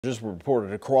Just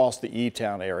reported across the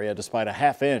E-Town area despite a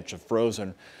half-inch of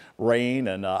frozen rain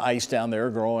and ice down there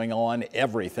growing on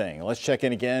everything. Let's check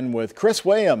in again with Chris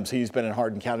Williams. He's been in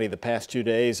Hardin County the past 2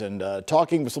 days and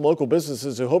talking with some local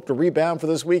businesses who hope to rebound for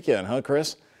this weekend. Huh,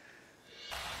 Chris?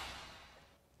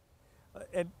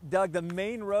 And Doug, the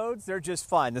main roads, they're just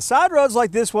fine. The side roads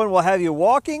like this one will have you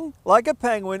walking like a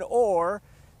penguin or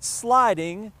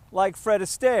sliding like Fred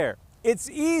Astaire.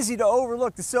 It's easy to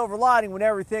overlook the silver lining when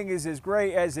everything is as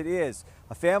gray as it is.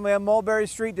 A family on Mulberry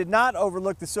Street did not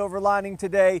overlook the silver lining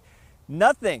today.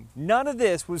 None of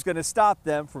this was going to stop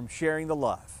them from sharing the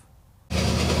love.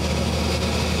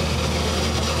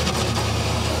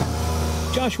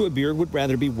 Joshua Beard would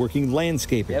rather be working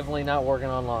landscaping. Definitely not working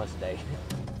on lawns today.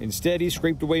 Instead, he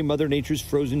scraped away Mother Nature's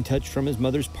frozen touch from his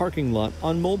mother's parking lot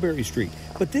on Mulberry Street.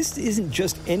 But this isn't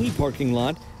just any parking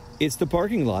lot. It's the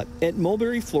parking lot at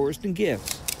Mulberry Florist and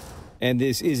Gifts. And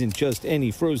this isn't just any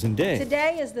frozen day.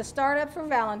 Today is the startup for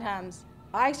Valentine's.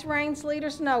 Ice, rain, sleet, or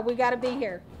snow, we got to be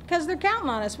here. Because they're counting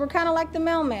on us. We're kind of like the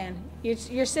mailman.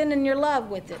 You're sending your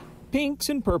love with it. Pinks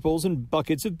and purples and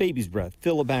buckets of baby's breath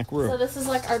fill a back room. So this is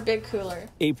like our big cooler.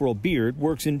 April Beard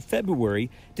works in February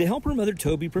to help her mother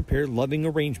Toby prepare loving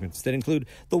arrangements that include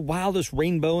the wildest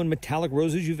rainbow and metallic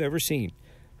roses you've ever seen.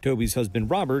 Toby's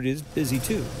husband Robert is busy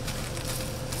too.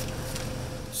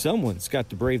 Someone's got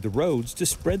to brave the roads to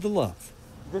spread the love.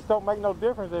 This don't make no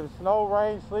difference if it's snow,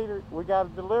 rain, sleet, we got to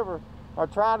deliver or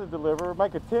try to deliver or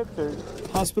make a attempt to.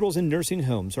 Hospitals and nursing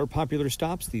homes are popular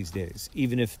stops these days,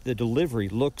 even if the delivery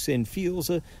looks and feels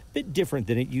a bit different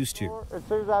than it used to. As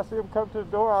soon as I see them come to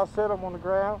the door, I'll set them on the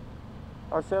ground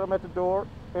or set them at the door,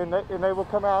 and they will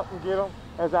come out and get them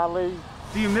as I leave.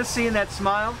 Do you miss seeing that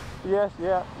smile? Yes,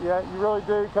 yeah, you really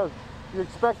do, because you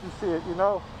expect to see it, you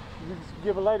know. You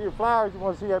give a lady flowers, you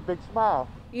want to see that big smile.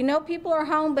 You know people are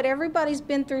home, but everybody's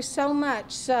been through so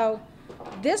much, so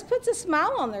this puts a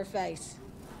smile on their face.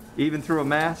 Even through a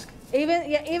mask?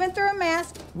 Even through a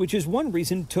mask. Which is one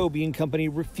reason Toby and company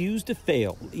refused to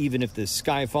fail, even if the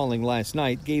sky falling last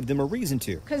night gave them a reason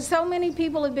to. Because so many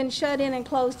people have been shut in and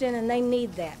closed in, and they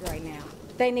need that right now.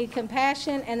 They need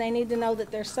compassion, and they need to know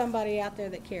that there's somebody out there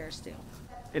that cares still.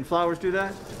 And flowers do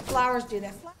that? Flowers do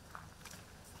that.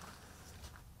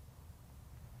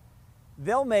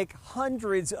 They'll make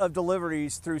hundreds of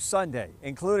deliveries through Sunday,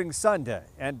 including Sunday.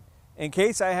 And in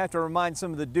case I have to remind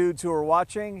some of the dudes who are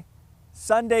watching,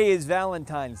 Sunday is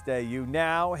Valentine's Day. You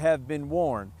now have been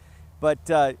warned. But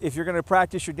if you're going to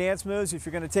practice your dance moves, if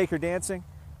you're going to take her dancing,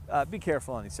 be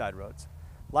careful on these side roads.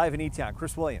 Live in E-Town,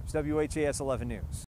 Chris Williams, WHAS 11 News.